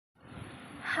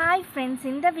Hi friends,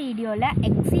 in the video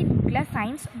Xseed book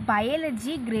Science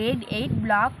Biology grade 8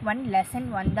 block 1 lesson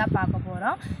 1 தான் பார்க்க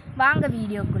போறோம். வாங்க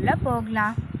வீடியோக்குள்ள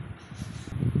போகலாம்.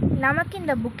 நமக்கு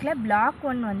இந்த bookல block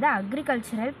 1 வந்து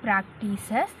agricultural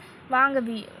practices. வாங்க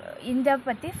இந்த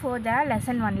பத்தி further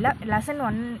lesson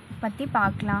 1 பத்தி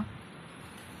பார்க்கலாம்.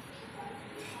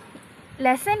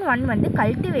 lesson 1 வந்து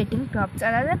cultivating crops.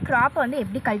 அதாவது crop வந்து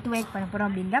எப்படி cultivate பண்ண போறோம்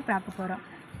அப்படினு தான் பார்க்க போறோம்.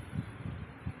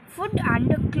 Food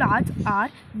and clothes are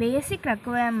basic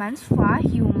requirements for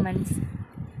humans.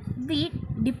 We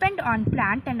depend on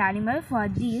plant and animal for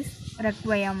these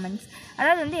requirements.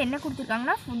 அதாவது வந்து என்ன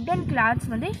கொடுத்துருக்காங்கன்னா food and clothes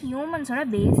வந்து ஹியூமன்ஸோட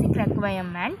பேசிக்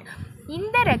ரெக்குவயர்மெண்ட்.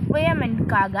 இந்த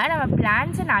ரெக்குவயர்மெண்ட்காக நம்ம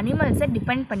பிளான்ட்ஸ் அண்ட் அனிமல்ஸை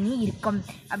டிபெண்ட் பண்ணி இருக்கோம்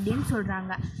அப்படின்னு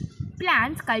சொல்கிறாங்க.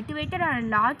 Plants cultivated on a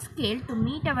large scale to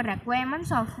meet our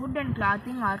requirements of food and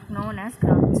clothing are known as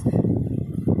crops.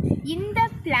 இந்த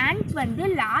பிளான்ட்ஸ் வந்து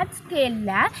லார்ஜ்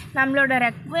ஸ்கேலில் நம்மளோட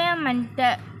ரெக்குவயர்மெண்ட்டை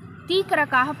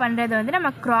தீக்கிறக்காக பண்ணுறது வந்து நம்ம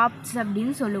க்ராப்ஸ்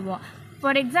அப்படின்னு சொல்லுவோம்.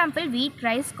 ஃபார் எக்ஸாம்பிள் வீட்,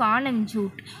 rice, corn and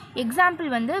Jude. Example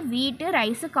வந்து வீட்டு,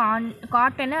 ரைஸு,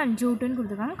 காட்டனு அண்ட் ஜூட்டுன்னு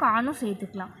கொடுத்துருக்காங்க. கார்னும்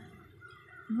சேர்த்துக்கலாம்.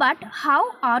 But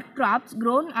how R graphs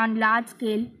grown on large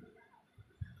scale?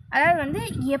 அதாவது வந்து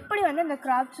எப்படி வந்து அந்த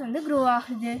கிராப்ஸ் வந்து க்ரோ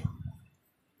ஆகுது?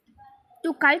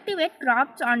 To cultivate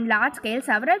crops on large scale,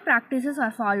 several practices are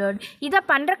followed. இதை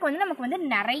பண்ணுறக்கு வந்து நமக்கு வந்து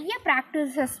நிறைய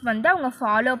ப்ராக்டிசஸ் வந்து அவங்க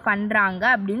ஃபாலோ பண்ணுறாங்க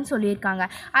அப்படின்னு சொல்லியிருக்காங்க.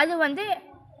 அது வந்து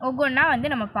ஒவ்வொன்றா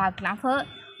வந்து நம்ம பார்க்கலாம்.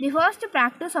 The first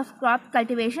practice of crop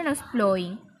cultivation is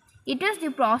plowing. It is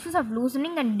the process of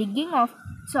loosening and digging of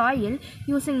soil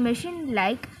using machines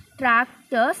like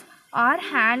tractors or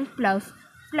hand plows.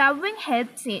 Plowing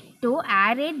helps to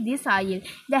aerate the soil.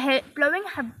 Plowing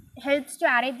helps to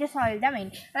aerate the soil the main.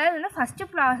 அதாவது வந்து first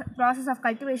process of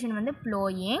cultivation வந்து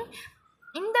blowing.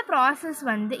 இந்த process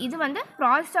வந்து இது வந்து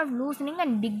process of loosening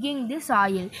and ticking the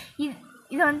soil.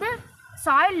 இது வந்து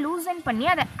soil லூசன் பண்ணி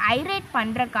அதை ஐரேட்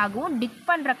பண்ணுறக்காகவும் டிக்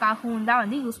பண்ணுறக்காகவும் தான்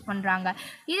வந்து யூஸ் பண்ணுறாங்க.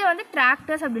 இது வந்து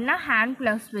டிராக்டர்ஸ் அப்படின்னா ஹேண்ட்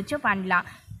ப்ளவ்ஸ் வச்சு பண்ணலாம்.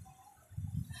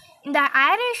 இந்த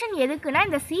ஏரேஷன் எதுக்குன்னா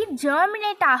இந்த சீட்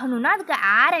ஜெர்மினேட் ஆகணும்னா அதுக்கு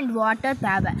ஏர் அண்ட் வாட்டர்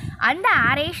தேவை. அந்த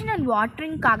ஏரேஷன் அண்ட்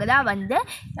வாட்டரிங்காக தான் வந்து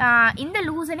இந்த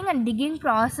லூசனிங் அண்ட் டிக்கிங்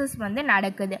ப்ராசஸ் வந்து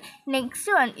நடக்குது.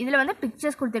 நெக்ஸ்ட்டு இதில் வந்து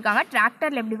பிக்சர்ஸ் கொடுத்துருக்காங்க.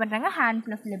 டிராக்டரில் எப்படி பண்ணுறாங்க, ஹேண்ட்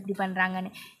ப்ளவ்வில் எப்படி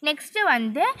பண்ணுறாங்கன்னு. நெக்ஸ்ட்டு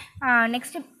வந்து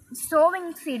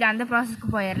சோவிங் சீட் அந்த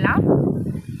ப்ராசஸ்க்கு போயிடலாம்.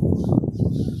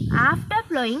 After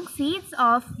plowing, seeds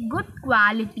of good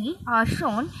quality are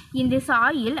sown in the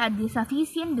soil at the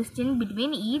sufficient distance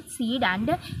between each seed and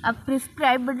a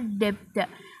prescribed depth.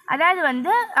 அதாவது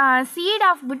வந்து சீட்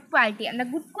ஆஃப் குட் குவாலிட்டி, அந்த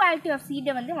குட் குவாலிட்டி ஆஃப்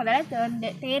சீடை வந்து முதல்ல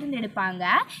தேர்ந்தெடுப்பாங்க.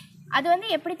 அது வந்து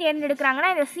எப்படி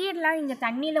தேர்ந்தெடுக்கிறாங்கன்னா, இந்த சீடெலாம் இங்கே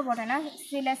தண்ணியில் போட்டோன்னா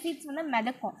சில சீட்ஸ் வந்து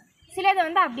மிதக்கும், சிலது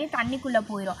வந்து அப்படியே தண்ணிக்குள்ளே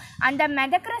போயிடும். அந்த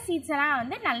மிதக்கிற சீட்ஸ் எல்லாம்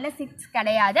வந்து நல்ல சீட்ஸ்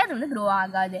கிடையாது, அது வந்து க்ரோ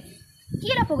ஆகாது.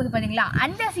 கீழே போகுது பார்த்தீங்களா,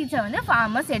 அந்த சீட்ஸை வந்து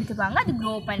ஃபார்மர்ஸ் எடுத்துப்பாங்க அது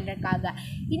க்ரோ பண்ணுறதுக்காக.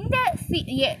 இந்த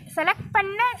செலக்ட்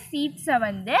பண்ண சீட்ஸை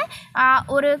வந்து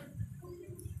ஒரு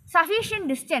சஃபிஷியன்ட்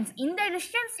டிஸ்டன்ஸ், இந்த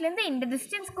டிஸ்டன்ஸ்லேருந்து இந்த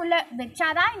டிஸ்டன்ஸ்குள்ளே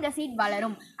வச்சாதான் இந்த சீட்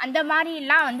வளரும், அந்த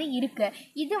மாதிரிலாம் வந்து இருக்குது.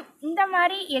 இந்த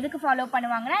மாதிரி எதுக்கு ஃபாலோ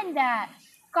பண்ணுவாங்கன்னா, இந்த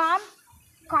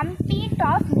compete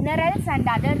of minerals and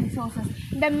other resources.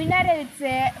 இந்த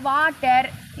மினரல்ஸு, வாட்டர்,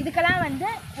 இதுக்கெல்லாம் வந்து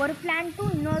ஒரு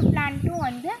பிளான்ட்டும் இன்னொரு பிளான்ட்டும்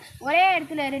வந்து ஒரே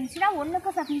இடத்துல இருந்துச்சுன்னா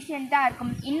ஒன்றுக்கு சஃபிஷியண்ட்டாக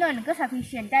இருக்கும், இன்னொன்றுக்கு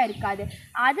சஃபிஷியண்ட்டாக இருக்காது.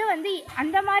 அது வந்து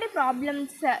அந்த மாதிரி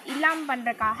ப்ராப்ளம்ஸ் இல்லாமல்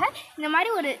பண்ணுறக்காக இந்த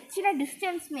மாதிரி ஒரு சின்ன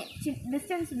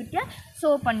டிஸ்டன்ஸ் விட்டு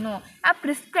ஷோ பண்ணும்.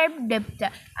 ப்ரிஸ்கிரைப் டெப்த்து,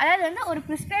 அதாவது வந்து ஒரு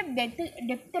ப்ரிஸ்கிரைப்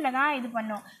டெப்த்தில் தான் இது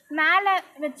பண்ணும். மேலே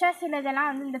வச்சா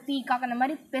சிலதெல்லாம் வந்து இந்த பீக்காக் அந்த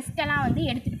மாதிரி பெஸ்ட்டெல்லாம் வந்து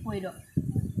எடுத்துகிட்டு போயிடும்.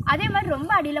 அதே மாதிரி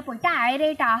ரொம்ப அடியில் போயிட்டு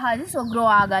ஐரேட் ஆகாது, ஸோ க்ரோ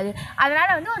ஆகாது.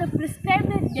 அதனால் வந்து ஒரு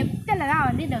ப்ரிஸ்கிரைப்டு டெப்த்தில் தான்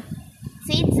வந்து இந்த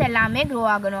சீட்ஸ் எல்லாமே க்ரோ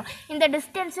ஆகணும். இந்த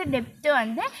டிஸ்டன்ஸு டெப்த்து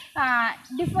வந்து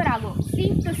டிஃபர் ஆகும்.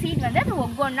 சீட் டு சீட் வந்து அது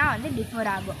ஒவ்வொன்றா வந்து டிஃபர்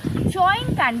ஆகும்.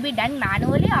 Showing can be done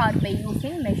manually R by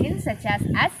using machines such as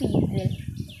a seat drill.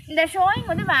 இந்த ஷோயிங்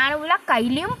வந்து மேனுவலாக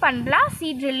கையிலையும் பண்ணலாம்,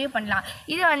 சீட் ட்ரில்லையும் பண்ணலாம்.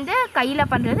 இது வந்து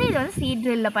கையில் பண்ணுறது, இது வந்து சீட்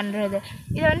ட்ரில்லில் பண்ணுறது.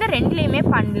 இது வந்து ரெண்டுலேயுமே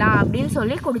பண்ணலாம் அப்படின்னு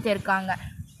சொல்லி கொடுத்துருக்காங்க.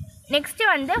 நெக்ஸ்ட்டு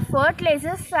வந்து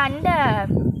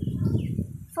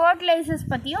ஃபர்டிலைசர்ஸ்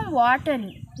பற்றியும்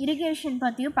வாட்டரிங், இரிகேஷன்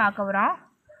பற்றியும் பார்க்க வரோம்.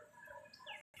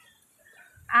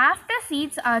 After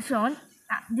seeds R shown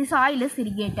the soil is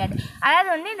irrigated. அதாவது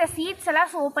வந்து இந்த சீட்ஸ்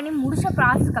எல்லாம் ஷோ பண்ணி முடிச்ச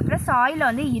ப்ராசஸ்க்கு அப்புறம் சாயிலை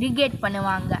வந்து இரிகேட்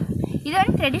பண்ணுவாங்க. இது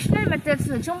வந்து ட்ரெடிஷ்னல் மெத்தட்ஸ்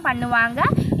வச்சும் பண்ணுவாங்க.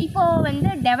 இப்போது வந்து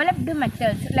developed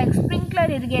methods like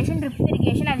sprinkler irrigation, drip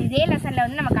irrigation, அது இதே லெசனில்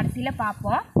வந்து நம்ம கடைசியில்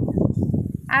பார்ப்போம்.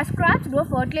 As crops grow,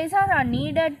 fertilizers are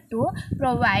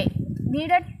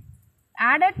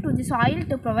added to the soil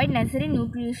to provide necessary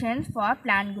nutrients for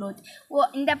plant growth.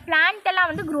 இந்த பிளான்ட் எல்லாம்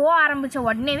வந்து க்ரோ ஆரம்பித்த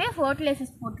உடனேவே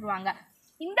ஃபர்டிலைசர்ஸ் போட்டுருவாங்க.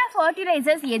 இந்த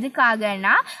ஃபர்டிலைசர்ஸ்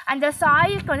எதுக்காகனா அந்த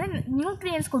சாயிலுக்கு வந்து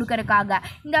நியூட்ரியன்ஸ் கொடுக்கறதுக்காக.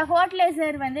 இந்த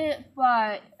ஃபர்டிலைசர் வந்து இப்போ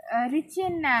ரிச்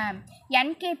இன்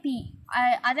NKP,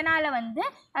 அதனால் வந்து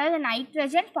அதாவது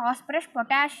நைட்ரஜன், பாஸ்பரஸ்,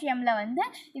 பொட்டாசியமில் வந்து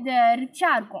இது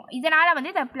ரிச்சாக இருக்கும். இதனால்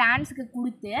வந்து இதை பிளான்ட்ஸுக்கு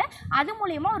கொடுத்து அது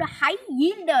மூலயமா ஒரு ஹை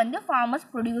ஈல்டை வந்து ஃபார்மர்ஸ்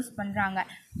ப்ரொடியூஸ் பண்ணுறாங்க.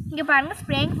 இங்கே பாருங்கள்,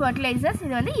 ஸ்ப்ரேயிங் ஃபர்டிலைசர்ஸ்,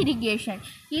 இது வந்து இரிகேஷன்,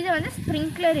 இது வந்து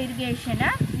ஸ்ப்ரிங்க்லர்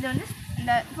இரிகேஷனை, இது வந்து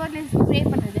இந்த ஃபர்டிலைசர் ஸ்ப்ரே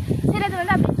பண்ணுறது. சிலது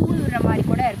வந்து அப்படி தூள் விடுற மாதிரி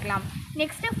கூட இருக்கலாம்.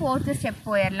 நெக்ஸ்ட்டு 4th ஸ்டெப்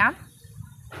போயிடலாம்.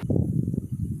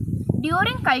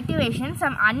 During cultivation,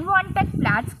 some unwanted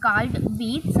plants called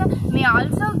weeds may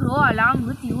also grow along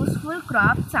with useful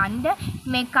crops and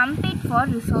may compete for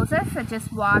resources such as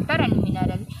water and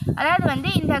minerals. அதாவது வந்து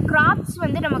இந்த கிராப்ஸ்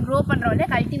வந்து நம்ம க்ரோ பண்ணுறோம் வந்து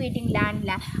கல்டிவேட்டிங்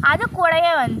லேண்டில், அது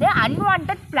கூடவே வந்து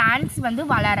அன்வான்ட் பிளான்ட்ஸ் வந்து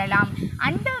வளரலாம்.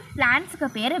 அந்த பிளான்ட்ஸுக்கு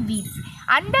பேர் வீட்ஸ்.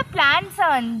 அந்த பிளான்ட்ஸை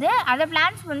வந்து அந்த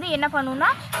பிளான்ட்ஸ் வந்து என்ன பண்ணுன்னா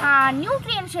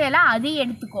நியூட்ரியன்ஸ் எல்லாம் அது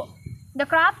எடுத்துக்கும். இந்த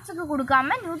கிராப்ஸுக்கு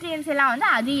கொடுக்காம நியூட்ரியன்ஸ் எல்லாம் வந்து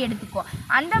அது எடுத்துக்கும்.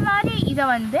 அந்த மாதிரி இதை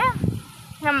வந்து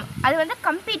அது வந்து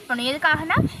கம்பீட் பண்ணும்.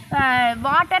 எதுக்காகனா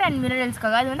வாட்டர் அண்ட்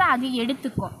மினரல்ஸ்க்காக அது வந்து அது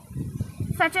எடுத்துக்கும்.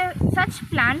 Such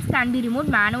plants can be removed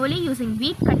manually using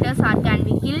weed cutters or can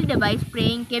be killed by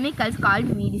spraying chemicals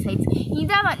called weedicides.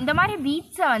 இந்த மாதிரி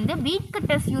வீட்ஸை வந்து வீட்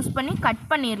கட்டர்ஸ் யூஸ் பண்ணி கட்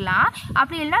பண்ணிடலாம்.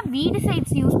 அப்படி இல்லைன்னா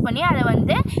வீடிசைட்ஸ் யூஸ் பண்ணி அதை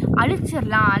வந்து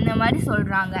அழிச்சிடலாம், அந்த மாதிரி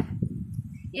சொல்கிறாங்க.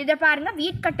 இதை பாருங்கள்,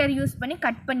 வீட் கட்டர் யூஸ் பண்ணி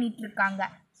கட் பண்ணிட்டு இருக்காங்க.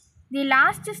 The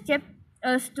last step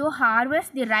is to harvest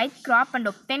the right crop and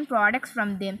obtain products from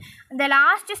them. இந்த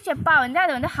லாஸ்ட் ஸ்டெப்பாக வந்து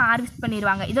அதை வந்து ஹார்வெஸ்ட்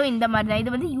பண்ணிடுவாங்க. இதோ இந்த மாதிரி தான்.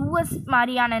 இது வந்து US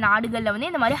மாதிரியான நாடுகளில் வந்து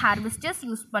இந்த மாதிரி ஹார்வெஸ்டர்ஸ்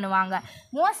யூஸ் பண்ணுவாங்க.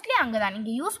 மோஸ்ட்லி அங்கே தான்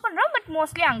நீங்கள் யூஸ் பண்ணுறோம், பட்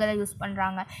மோஸ்ட்லி அங்கே தான் யூஸ்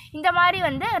பண்ணுறாங்க. இந்த மாதிரி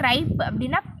வந்து ரைப்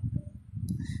அப்படின்னா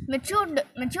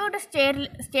மெச்சூர்டு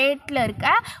ஸ்டேட்டில் இருக்க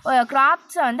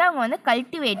க்ராப்ஸை வந்து அவங்க வந்து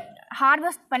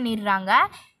ஹார்வெஸ்ட் பண்ணிடுறாங்க.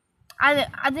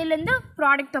 அதுலேருந்து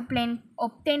ப்ராடக்ட்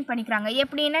ஒப்டெயின் பண்ணிக்கிறாங்க.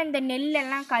 எப்படின்னா இந்த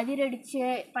நெல்லெல்லாம் கதிரடித்து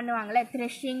பண்ணுவாங்கள்ல,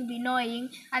 த்ரெஷிங், வினோயிங்,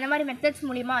 அந்த மாதிரி மெத்தட்ஸ்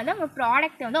மூலிமா வந்து அவங்க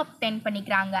ப்ராடக்ட்டை வந்து ஒப்டெயின்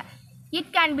பண்ணிக்கிறாங்க. It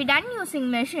can be done using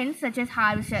machines such S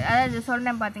harvester. அதாவது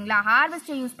சொல்கிறேன் பார்த்தீங்களா,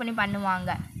 ஹார்வெஸ்டர் யூஸ் பண்ணி பண்ணுவாங்க.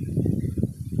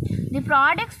 தி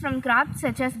products from graphs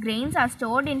such S grains R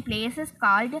stored in places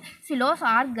called silos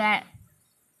R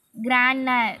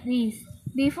granaries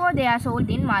before they are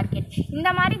sold in market. இந்த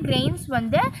மாதிரி grains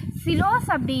வந்து silos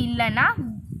அப்படி இல்லைன்னா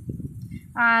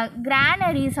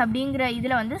கிரானரிஸ் அப்படிங்கிற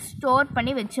இதில் வந்து ஸ்டோர்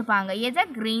பண்ணி வச்சுப்பாங்க. எதை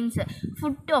கிரெயின்ஸு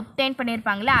ஃபுட்டு ஒப்டெயின்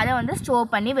பண்ணியிருப்பாங்களே அதை வந்து ஸ்டோர்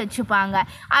பண்ணி வச்சுப்பாங்க.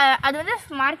 அது வந்து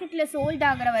மார்க்கெட்டில் சோல்ட்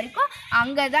ஆகிற வரைக்கும்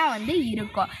அங்கே தான் வந்து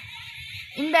இருக்கும்.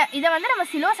 இதை வந்து நம்ம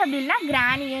சிலோஸ் அப்படி இல்லைன்னா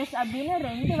கிரானியர்ஸ் அப்படின்னு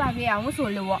 2 வகையாகவும்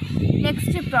சொல்லுவோம்.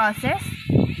 நெக்ஸ்ட்டு ப்ராசஸ்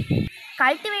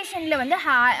கல்டிவேஷனில் வந்து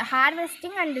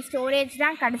ஹார்வெஸ்டிங் அண்ட் ஸ்டோரேஜ்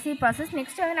தான் கடைசி ப்ராசஸ்.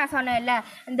 நெக்ஸ்ட் வந்து நான் சொன்னேன்ல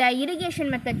இந்த இரிகேஷன்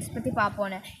மெத்தட்ஸ் பற்றி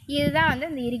பார்ப்போன்னு, இதுதான் வந்து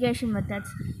இந்த irrigation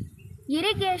methods.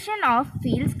 Irrigation of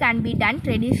fields can be done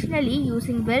traditionally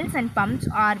using wells and pumps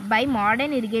or by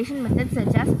modern irrigation methods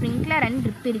such as sprinkler and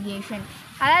drip irrigation.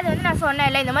 அதாவது வந்து நான்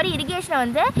சொன்னேன்ல இந்த மாதிரி இரிகேஷனை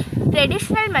வந்து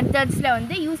ட்ரெடிஷ்னல் மெத்தட்ஸில்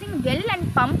வந்து யூஸிங் வெல் அண்ட்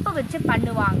பம்பு வச்சு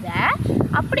பண்ணுவாங்க.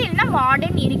 அப்படி இல்லைன்னா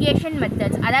மாடர்ன் இரிகேஷன்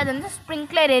மெத்தட்ஸ், அதாவது வந்து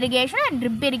sprinkler irrigation and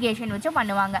drip irrigation வச்சு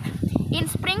பண்ணுவாங்க.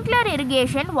 இன் sprinkler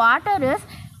irrigation water is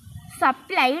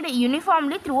supplied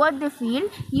uniformly throughout the field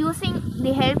using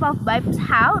the help of pipes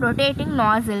have rotating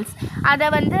nozzles. அதை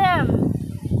வந்து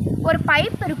ஒரு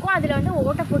பைப் இருக்கும், அதில் வந்து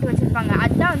ஓட்டை போட்டு வச்சுருப்பாங்க,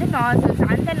 அதுதான் வந்து நாசல்ஸ்.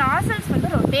 அந்த நாசல்ஸ்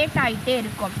வந்து ரொட்டேட் ஆகிட்டே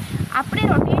இருக்கும். அப்படி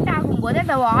ரொட்டேட் ஆகும்போது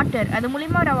அந்த வாட்டர், அது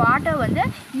மூலிமா ஒரு வாட்டர் வந்து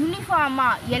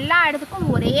யூனிஃபார்மாக எல்லா இடத்துக்கும்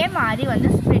ஒரே மாதிரி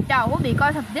வந்து ஸ்ப்ரெட் ஆகும்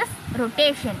பிகாஸ் ஆஃப் திஸ்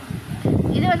ரொட்டேஷன்.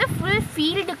 இது வந்து ஃபுல்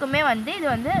ஃபீல்டுக்குமே வந்து இது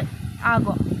வந்து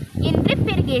ஆகும். In drip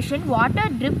irrigation, water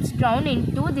drips down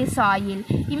into the soil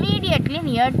immediately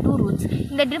near to roots.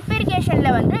 இந்த ட்ரிப்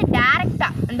இரிகேஷனில் வந்து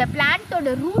டேரெக்டாக இந்த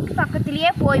பிளான்ட்டோட ரூட்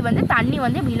பக்கத்துலேயே போய் வந்து தண்ணி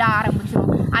வந்து விழ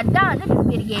ஆரம்பிச்சிடும். அதுதான் வந்து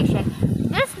drip irrigation.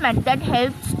 This method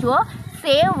helps to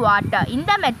save water.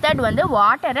 இந்த மெத்தட் வந்து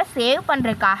வாட்டரை சேவ்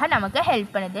பண்ணுறதுக்காக நமக்கு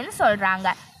ஹெல்ப் பண்ணுதுன்னு சொல்கிறாங்க.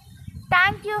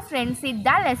 தேங்க்யூ ஃப்ரெண்ட்ஸ்,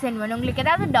 இதுதான் லெசன் 1. உங்களுக்கு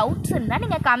ஏதாவது டவுட்ஸ் இருந்தால்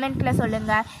நீங்கள் கமெண்ட்டில்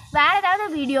சொல்லுங்கள். வேறு ஏதாவது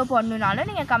வீடியோ போடணுன்னாலும்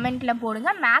நீங்கள் கமெண்ட்டில் போடுங்க.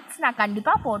 மேக்ஸ் நான்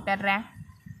கண்டிப்பாக போட்டுடுறேன்.